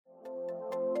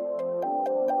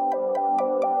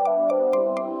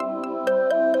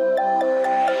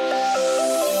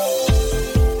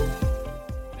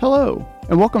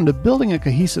and welcome to Building a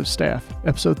Cohesive Staff,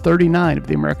 episode 39 of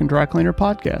the American Dry Cleaner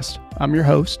podcast. I'm your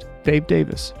host, Dave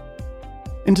Davis.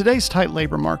 In today's tight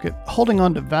labor market, holding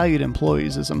on to valued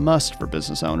employees is a must for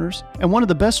business owners, and one of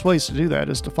the best ways to do that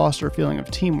is to foster a feeling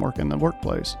of teamwork in the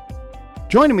workplace.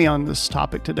 Joining me on this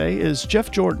topic today is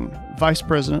Jeff Jordan, Vice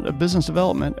President of Business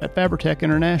Development at Fabritec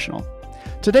International.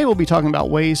 Today we'll be talking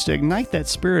about ways to ignite that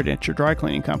spirit at your dry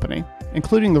cleaning company,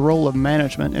 including the role of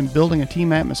management in building a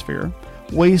team atmosphere,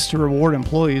 ways to reward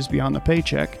employees beyond the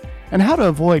paycheck, and how to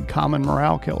avoid common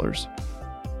morale killers.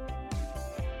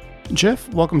 Jeff,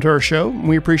 welcome to our show.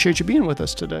 We appreciate you being with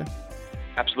us today.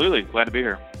 Absolutely. Glad to be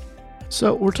here.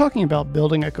 So we're talking about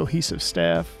building a cohesive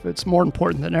staff. It's more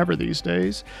important than ever these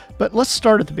days. But let's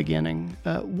start at the beginning.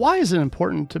 Why is it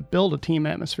important to build a team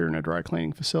atmosphere in a dry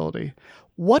cleaning facility?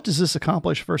 What does this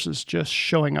accomplish versus just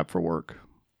showing up for work?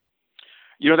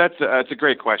 You know, that's a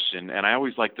great question. And I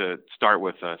always like to start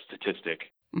with a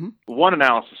statistic. Mm-hmm. One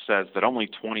analysis says that only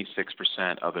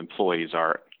 26% of employees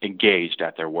are engaged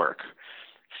at their work.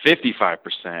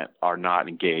 55% are not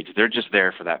engaged. They're just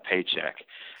there for that paycheck.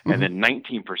 Mm-hmm. And then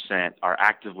 19% are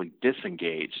actively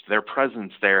disengaged. Their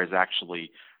presence there is actually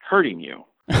hurting you.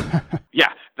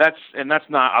 Yeah, that's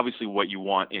not obviously what you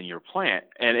want in your plant.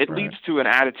 And it leads to an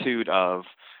attitude of,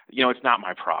 you know, it's not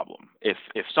my problem. If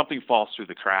something falls through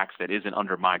the cracks that isn't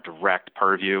under my direct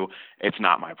purview, it's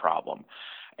not my problem.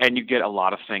 And you get a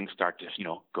lot of things start to,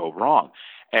 go wrong.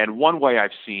 And one way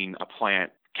I've seen a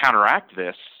plant counteract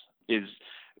this is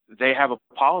they have a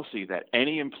policy that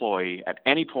any employee at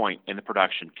any point in the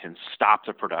production can stop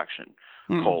the production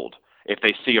cold if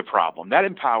they see a problem. That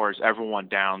empowers everyone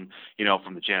down,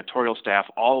 from the janitorial staff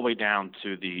all the way down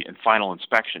to the final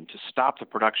inspection to stop the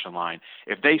production line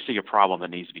if they see a problem that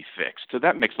needs to be fixed. So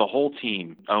that makes the whole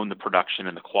team own the production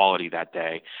and the quality that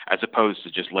day, as opposed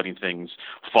to just letting things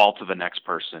fall to the next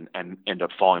person and end up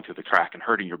falling through the crack and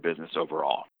hurting your business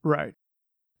overall. Right.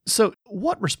 So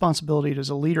what responsibility does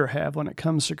a leader have when it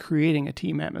comes to creating a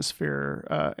team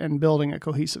atmosphere and building a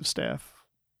cohesive staff?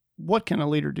 What can a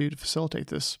leader do to facilitate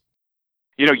this?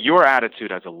 Your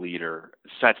attitude as a leader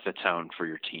sets the tone for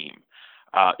your team.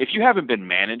 If you haven't been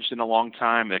managed in a long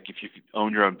time, like if you've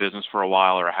owned your own business for a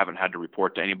while or haven't had to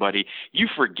report to anybody, you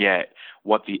forget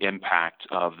what the impact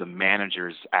of the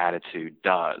manager's attitude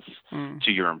does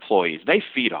to your employees. They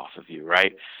feed off of you,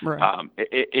 right?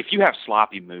 If you have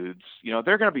sloppy moods,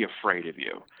 they're going to be afraid of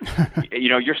you.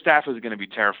 Your staff is going to be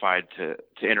terrified to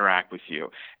interact with you.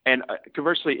 And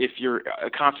conversely, if you're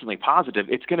constantly positive,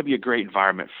 it's going to be a great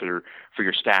environment for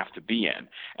your staff to be in,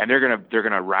 and they're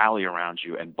going to rally around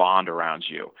you and bond around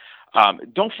you.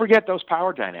 Don't forget those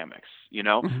power dynamics,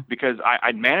 because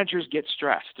managers get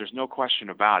stressed. There's no question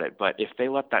about it. But if they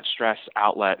let that stress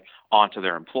outlet onto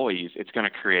their employees, it's going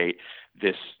to create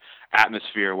this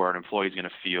atmosphere where an employee is going to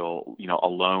feel,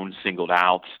 alone, singled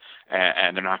out,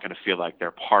 and they're not going to feel like they're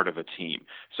part of a team.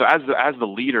 So as the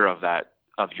leader of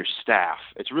your staff,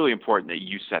 it's really important that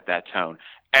you set that tone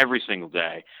every single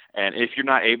day. And if you're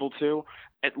not able to,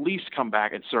 at least come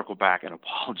back and circle back and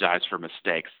apologize for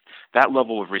mistakes. That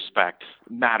level of respect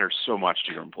matters so much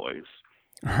to your employees.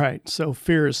 Right. So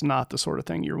fear is not the sort of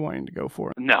thing you're wanting to go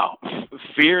for. No,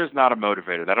 fear is not a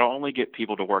motivator. That'll only get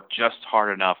people to work just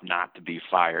hard enough not to be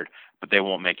fired, but they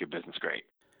won't make your business great.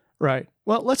 Right.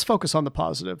 Well, let's focus on the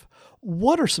positive.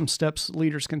 What are some steps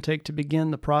leaders can take to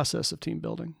begin the process of team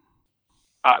building?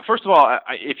 First of all,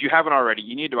 if you haven't already,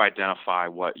 you need to identify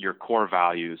what your core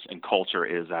values and culture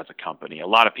is as a company. A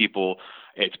lot of people,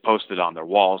 it's posted on their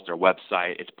walls, their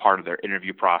website. It's part of their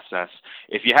interview process.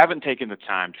 If you haven't taken the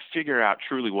time to figure out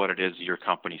truly what it is your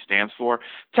company stands for,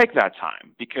 take that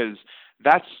time, because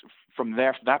that's from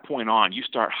that point on, you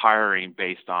start hiring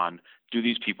based on, do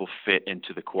these people fit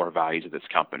into the core values of this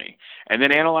company? And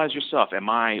then analyze yourself. Am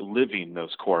I living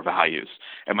those core values?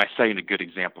 Am I setting a good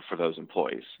example for those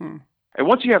employees? And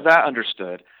once you have that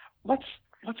understood, let's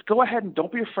go ahead and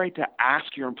don't be afraid to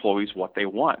ask your employees what they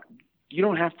want. You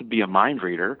don't have to be a mind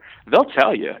reader. They'll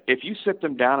tell you. If you sit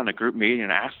them down in a group meeting and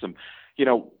ask them,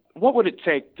 what would it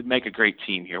take to make a great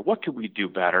team here? What could we do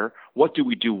better? What do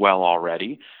we do well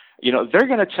already? They're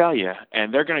going to tell you,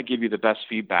 and they're going to give you the best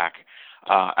feedback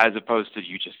as opposed to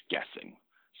you just guessing.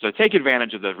 So take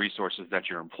advantage of the resources that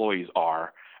your employees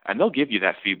are, and they'll give you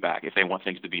that feedback if they want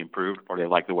things to be improved or they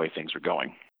like the way things are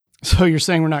going. So you're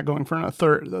saying we're not going for an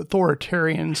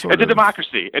authoritarian sort of... It's a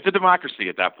democracy. It's a democracy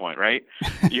at that point, right?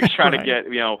 You're trying to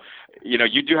get,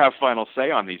 you do have final say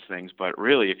on these things, but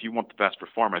really, if you want the best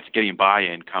performance, getting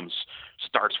buy-in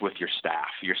starts with your staff.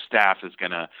 Your staff is going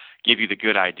to give you the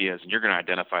good ideas, and you're going to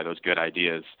identify those good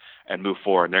ideas and move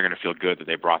forward, and they're going to feel good that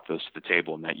they brought those to the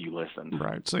table and that you listened.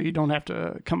 Right. So you don't have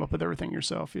to come up with everything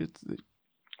yourself.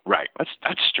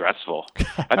 That's stressful.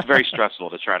 That's very stressful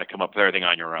to try to come up with everything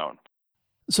on your own.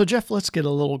 So, Jeff, let's get a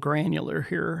little granular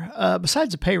here.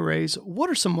 Besides a pay raise, what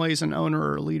are some ways an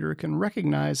owner or leader can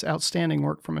recognize outstanding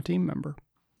work from a team member?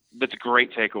 That's a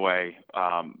great takeaway.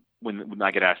 When I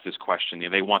get asked this question,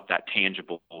 they want that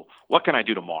tangible, what can I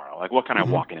do tomorrow? Like, what can I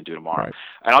walk in and do tomorrow? Right.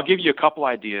 And I'll give you a couple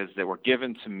ideas that were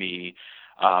given to me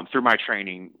through my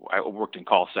training. I worked in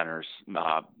call centers,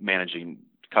 managing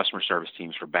customer service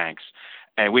teams for banks,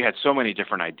 and we had so many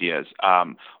different ideas.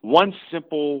 One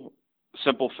simple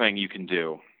thing you can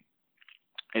do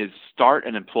is start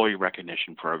an employee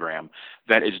recognition program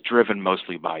that is driven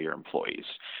mostly by your employees.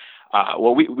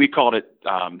 Well, we called it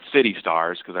City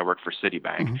Stars because I worked for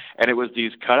Citibank, and it was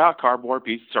these cut-out cardboard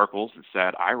piece circles that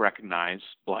said, I recognize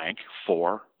blank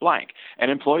for blank. And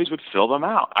employees would fill them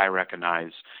out. I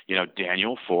recognize,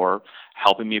 Daniel for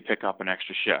helping me pick up an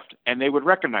extra shift. And they would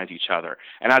recognize each other.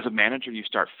 And as a manager, you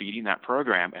start feeding that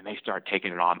program, and they start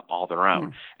taking it on all their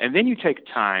own. And then you take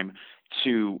time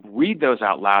to read those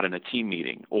out loud in a team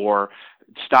meeting, or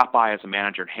stop by as a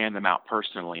manager and hand them out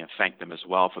personally and thank them as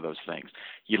well for those things.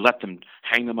 You let them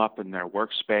hang them up in their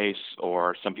workspace,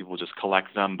 or some people just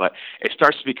collect them, but it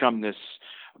starts to become this,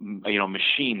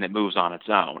 machine that moves on its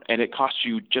own. And it costs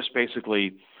you just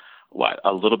basically,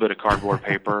 a little bit of cardboard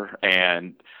paper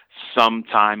and some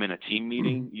time in a team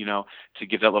meeting, to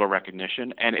give that little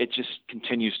recognition. And it just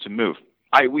continues to move.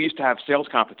 We used to have sales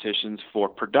competitions for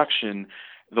production.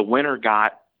 The winner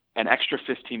got an extra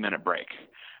 15-minute break.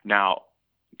 Now,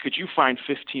 could you find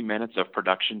 15 minutes of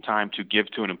production time to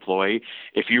give to an employee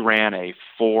if you ran a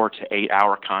 4 to 8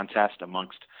 hour contest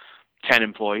amongst 10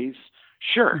 employees?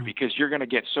 Sure, because you're going to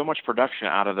get so much production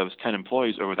out of those 10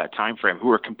 employees over that time frame who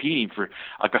are competing for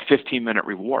like a 15-minute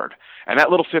reward. And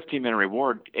that little 15-minute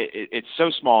reward, it's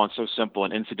so small and so simple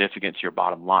and insignificant to your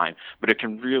bottom line, but it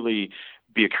can really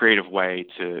be a creative way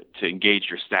to engage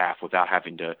your staff without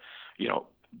having to,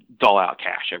 dole out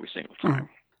cash every single time.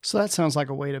 So that sounds like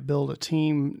a way to build a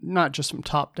team, not just from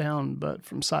top down, but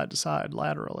from side to side,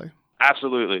 laterally.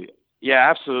 Absolutely. Yeah,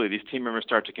 absolutely. These team members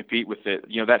start to compete with it.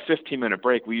 That 15-minute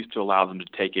break, we used to allow them to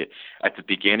take it at the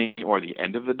beginning or the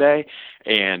end of the day.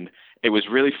 And it was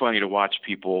really funny to watch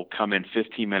people come in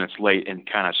 15 minutes late and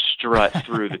kind of strut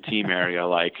through the team area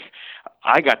like,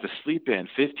 I got to sleep in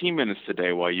 15 minutes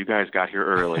today while you guys got here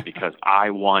early because I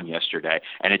won yesterday.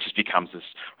 And it just becomes this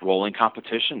rolling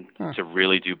competition to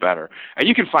really do better. And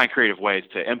you can find creative ways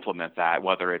to implement that,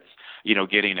 whether it's,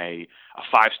 getting a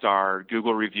 5-star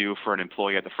Google review for an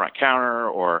employee at the front counter,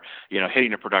 or,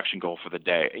 hitting a production goal for the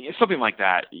day. Something like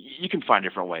that. You can find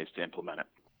different ways to implement it.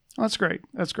 That's great.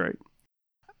 That's great.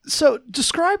 So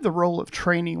describe the role of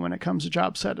training when it comes to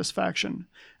job satisfaction.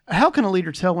 How can a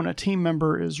leader tell when a team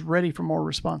member is ready for more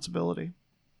responsibility?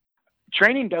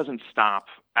 Training doesn't stop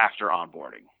after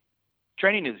onboarding.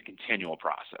 Training is a continual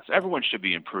process. Everyone should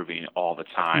be improving all the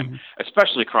time,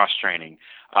 especially cross-training.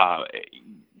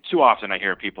 Too often I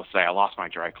hear people say, I lost my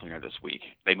dry cleaner this week.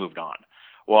 They moved on.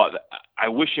 Well, I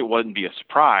wish it wouldn't be a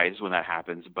surprise when that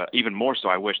happens, but even more so,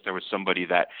 I wish there was somebody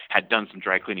that had done some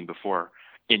dry cleaning before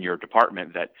in your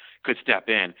department that could step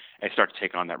in and start to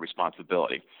take on that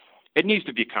responsibility. It needs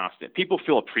to be constant. People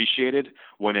feel appreciated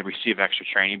when they receive extra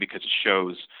training because it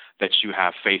shows that you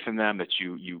have faith in them, that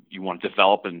you want to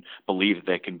develop and believe that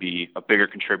they can be a bigger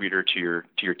contributor to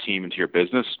your team and to your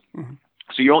business.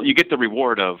 So you get the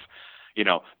reward of,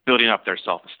 building up their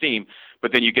self-esteem,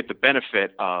 but then you get the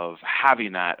benefit of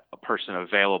having that person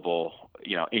available,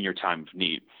 in your time of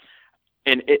need.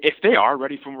 And if they are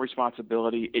ready for more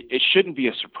responsibility, it shouldn't be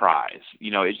a surprise.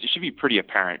 It should be pretty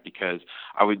apparent, because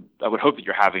I would hope that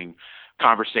you're having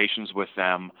conversations with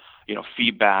them,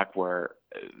 feedback where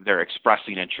they're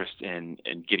expressing interest in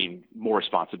getting more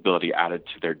responsibility added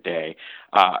to their day.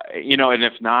 And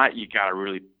if not, you got to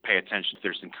really pay attention if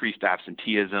there's increased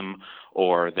absenteeism,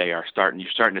 or you're starting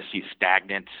to see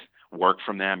stagnant work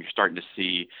from them. You're starting to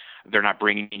see they're not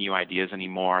bringing you ideas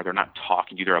anymore. They're not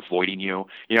talking to you. They're avoiding you.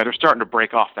 They're starting to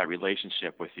break off that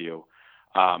relationship with you.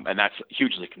 And that's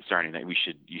hugely concerning that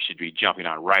you should be jumping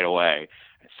on right away.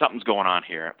 Something's going on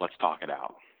here. Let's talk it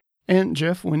out. And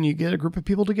Jeff, when you get a group of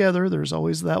people together, there's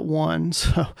always that one.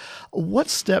 So what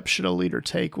steps should a leader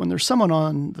take when there's someone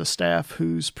on the staff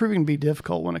who's proving to be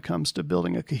difficult when it comes to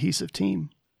building a cohesive team?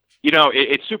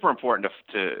 It's super important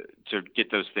to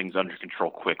get those things under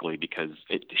control quickly, because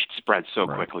it spreads so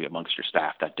quickly amongst your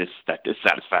staff, that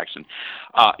dissatisfaction.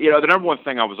 The number one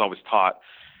thing I was always taught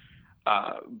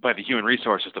by the Human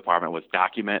Resources Department was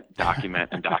document,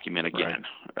 and document again.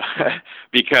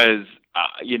 Because,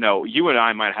 you and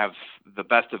I might have the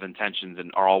best of intentions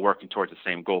and are all working towards the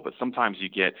same goal. But sometimes you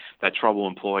get that trouble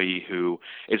employee who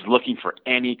is looking for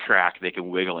any crack they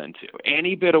can wiggle into.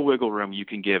 Any bit of wiggle room you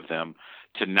can give them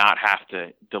to not have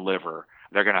to deliver,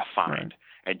 they're going to find. Right.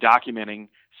 And documenting,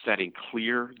 setting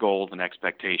clear goals and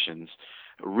expectations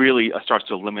really starts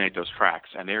to eliminate those cracks.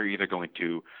 And they're either going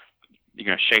to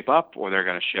shape up or they're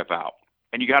going to ship out.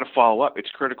 And you got to follow up. It's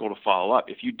critical to follow up.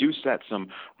 If you do set some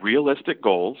realistic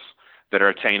goals that are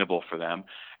attainable for them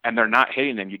and they're not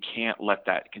hitting them, you can't let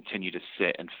that continue to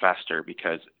sit and fester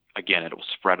because, again, it will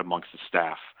spread amongst the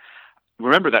staff.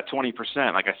 Remember that 20%,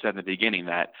 like I said in the beginning,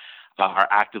 that are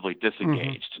actively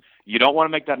disengaged. Mm-hmm. You don't want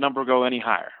to make that number go any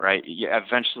higher, right?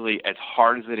 Eventually, as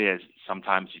hard as it is,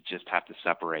 sometimes you just have to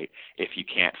separate if you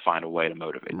can't find a way to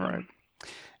motivate them. Right.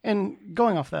 And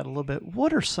going off that a little bit,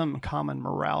 what are some common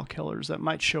morale killers that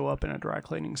might show up in a dry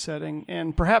cleaning setting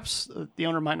and perhaps the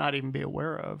owner might not even be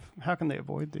aware of? How can they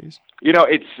avoid these?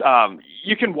 It's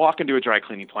you can walk into a dry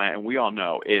cleaning plant, and we all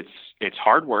know it's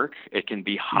hard work. It can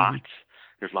be hot. Mm-hmm.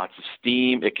 There's lots of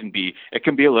steam. It can be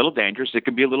a little dangerous. It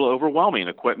can be a little overwhelming.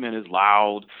 Equipment is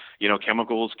loud.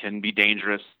 Chemicals can be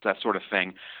dangerous, that sort of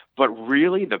thing. But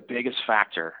really, the biggest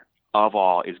factor of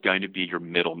all is going to be your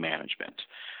middle management.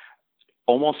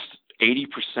 Almost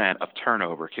 80% of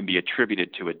turnover can be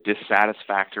attributed to a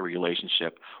dissatisfactory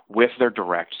relationship with their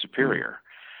direct superior.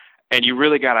 And you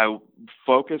really got to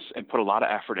focus and put a lot of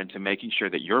effort into making sure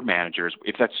that your managers,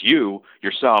 if that's you,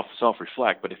 yourself,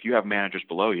 self-reflect, but if you have managers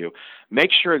below you,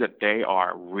 make sure that they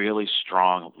are really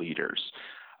strong leaders.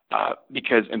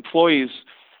 Because employees,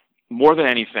 more than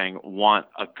anything, want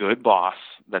a good boss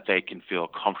that they can feel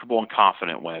comfortable and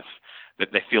confident with,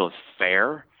 that they feel is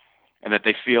fair, and that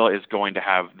they feel is going to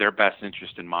have their best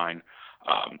interest in mind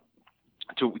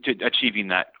to achieving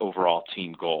that overall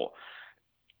team goal.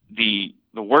 The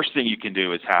worst thing you can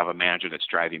do is have a manager that's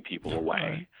driving people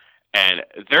away, and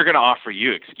they're going to offer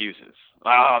you excuses.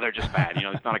 Oh, they're just bad.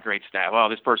 It's not a great staff. Oh,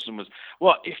 this person was.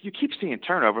 Well, if you keep seeing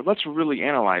turnover, let's really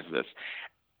analyze this.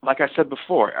 Like I said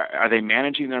before, are they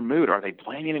managing their mood? Are they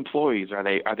blaming employees? Are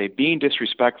they being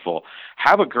disrespectful?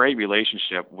 Have a great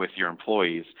relationship with your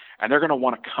employees, and they're going to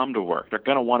want to come to work. They're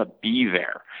going to want to be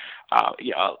there. I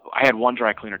had one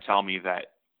dry cleaner tell me that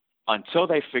until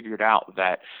they figured out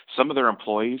that some of their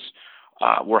employees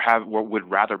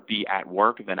would rather be at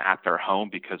work than at their home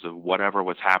because of whatever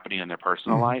was happening in their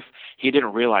personal life, he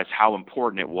didn't realize how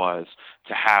important it was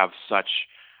to have such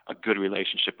a good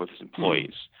relationship with his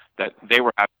employees. That they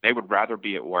would rather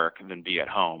be at work than be at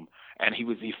home, and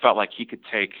he felt like he could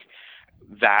take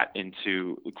that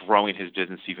into growing his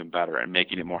business even better and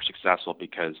making it more successful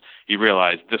because he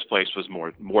realized this place was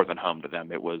more than home to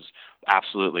them. It was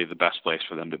absolutely the best place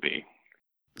for them to be.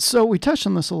 So we touched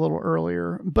on this a little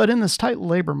earlier, but in this tight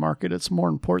labor market, it's more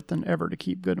important than ever to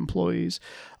keep good employees.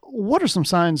 What are some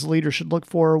signs leaders should look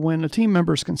for when a team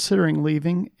member is considering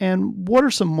leaving, and what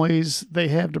are some ways they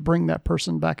have to bring that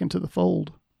person back into the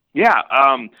fold? Yeah,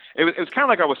 it was kind of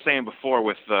like I was saying before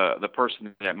with the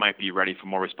person that might be ready for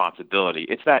more responsibility.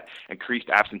 It's that increased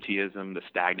absenteeism, the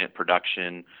stagnant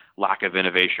production, lack of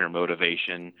innovation or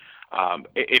motivation.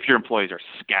 If your employees are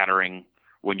scattering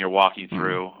when you're walking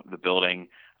through the building,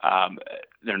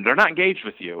 they're not engaged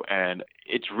with you, and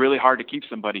it's really hard to keep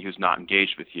somebody who's not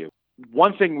engaged with you.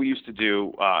 One thing we used to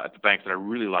do at the bank that I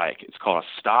really like, it's called a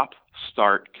stop,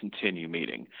 start, continue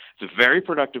meeting. It's a very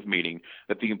productive meeting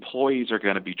that the employees are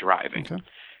going to be driving. Okay.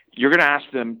 You're going to ask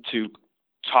them to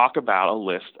talk about a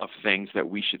list of things that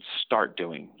we should start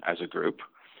doing as a group,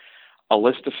 a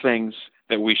list of things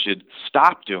that we should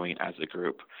stop doing as a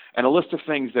group, and a list of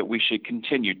things that we should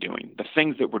continue doing, the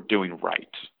things that we're doing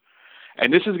right.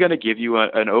 And this is going to give you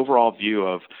an overall view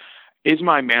of, is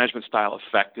my management style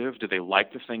effective? Do they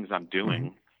like the things I'm doing?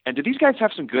 Mm-hmm. And do these guys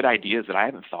have some good ideas that I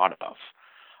haven't thought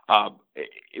of?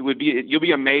 You'll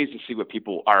be amazed to see what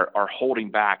people are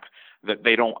holding back, that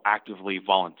they don't actively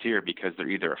volunteer because they're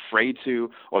either afraid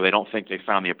to or they don't think they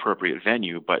found the appropriate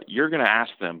venue. But you're going to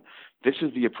ask them, this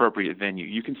is the appropriate venue.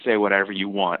 You can say whatever you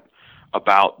want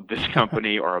about this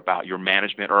company or about your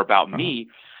management or about me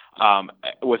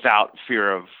without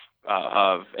fear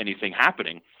of anything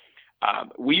happening.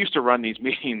 We used to run these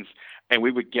meetings, and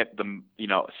we would get them,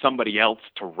 somebody else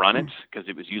to run it because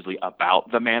it was usually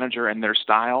about the manager and their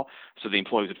style. So the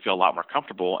employees would feel a lot more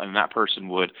comfortable, and that person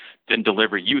would then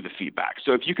deliver you the feedback.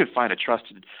 So if you could find a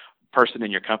trusted person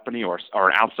in your company or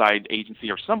an outside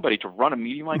agency or somebody to run a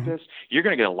meeting like this, you're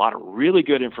going to get a lot of really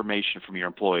good information from your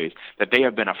employees that they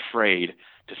have been afraid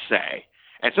to say.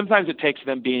 And sometimes it takes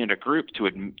them being in a group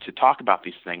to talk about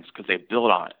these things because they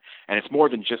build on it. And it's more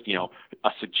than just, a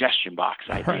suggestion box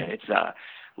idea. Right. It's,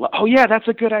 oh, yeah, that's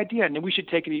a good idea. And then we should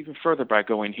take it even further by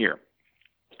going here.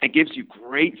 It gives you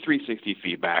great 360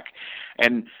 feedback.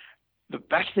 And the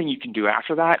best thing you can do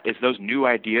after that is those new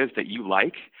ideas that you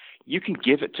like, you can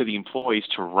give it to the employees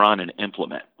to run and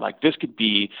implement. Like, this could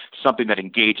be something that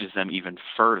engages them even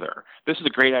further. This is a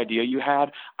great idea you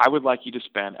had. I would like you to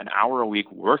spend an hour a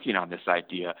week working on this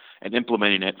idea and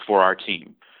implementing it for our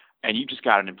team. And you just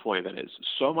got an employee that is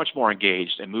so much more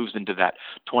engaged and moves into that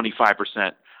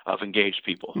 25% of engaged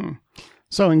people.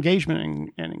 So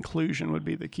engagement and inclusion would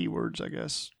be the key words, I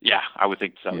guess. Yeah, I would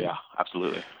think so. Yeah,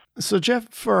 absolutely. So, Jeff,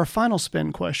 for our final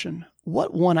spin question,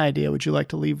 what one idea would you like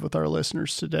to leave with our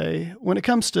listeners today when it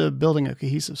comes to building a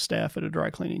cohesive staff at a dry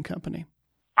cleaning company?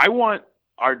 I want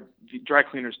our dry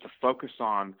cleaners to focus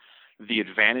on the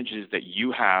advantages that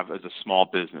you have as a small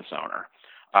business owner.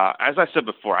 As I said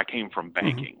before, I came from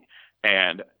banking,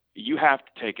 and you have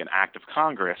to take an act of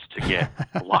Congress to get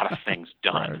a lot of things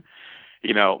done. Right.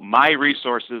 You know, my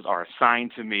resources are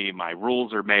assigned to me. My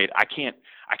rules are made. I can't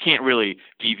really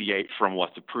deviate from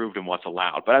what's approved and what's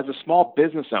allowed. But as a small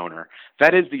business owner,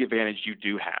 that is the advantage you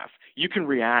do have. You can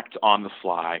react on the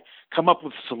fly, come up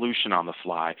with a solution on the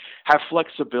fly, have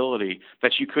flexibility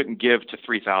that you couldn't give to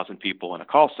 3,000 people in a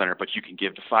call center, but you can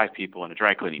give to 5 people in a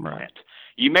dry cleaning plant.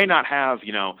 You may not have,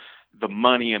 the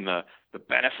money and the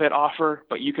benefit offer,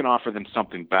 but you can offer them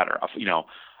something better.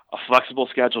 A flexible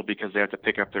schedule because they have to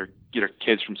pick up their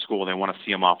kids from school. They want to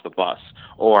see them off the bus,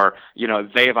 or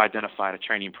they have identified a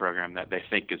training program that they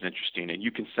think is interesting, and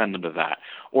you can send them to that,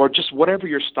 or just whatever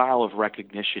your style of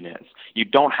recognition is. You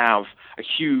don't have a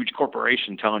huge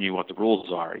corporation telling you what the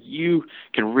rules are. You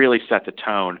can really set the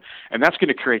tone, and that's going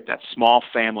to create that small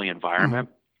family environment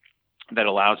that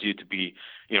allows you to be,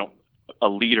 a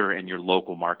leader in your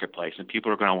local marketplace, and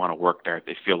people are going to want to work there if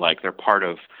they feel like they're part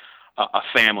of a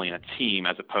family and a team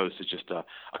as opposed to just a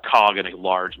cog in a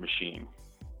large machine.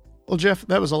 Well, Jeff,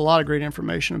 that was a lot of great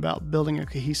information about building a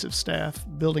cohesive staff,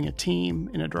 building a team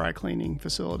in a dry cleaning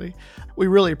facility. We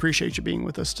really appreciate you being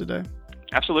with us today.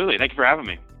 Absolutely. Thank you for having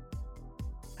me.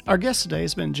 Our guest today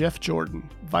has been Jeff Jordan,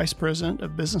 Vice President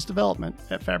of Business Development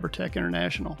at Fabritec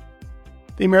International.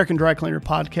 The American Dry Cleaner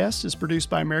podcast is produced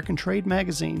by American Trade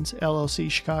Magazines, LLC,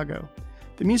 Chicago.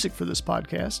 The music for this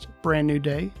podcast, Brand New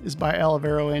Day, is by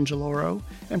Olivero Angeloro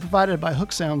and provided by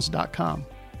hooksounds.com.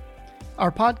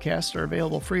 Our podcasts are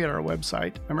available free at our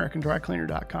website,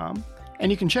 americandrycleaner.com,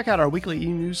 and you can check out our weekly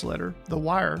e-newsletter, The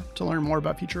Wire, to learn more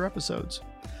about future episodes.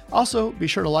 Also, be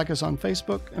sure to like us on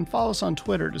Facebook and follow us on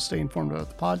Twitter to stay informed about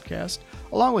the podcast,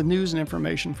 along with news and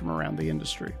information from around the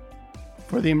industry.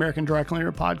 For the American Dry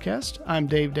Cleaner podcast, I'm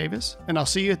Dave Davis, and I'll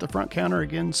see you at the front counter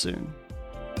again soon.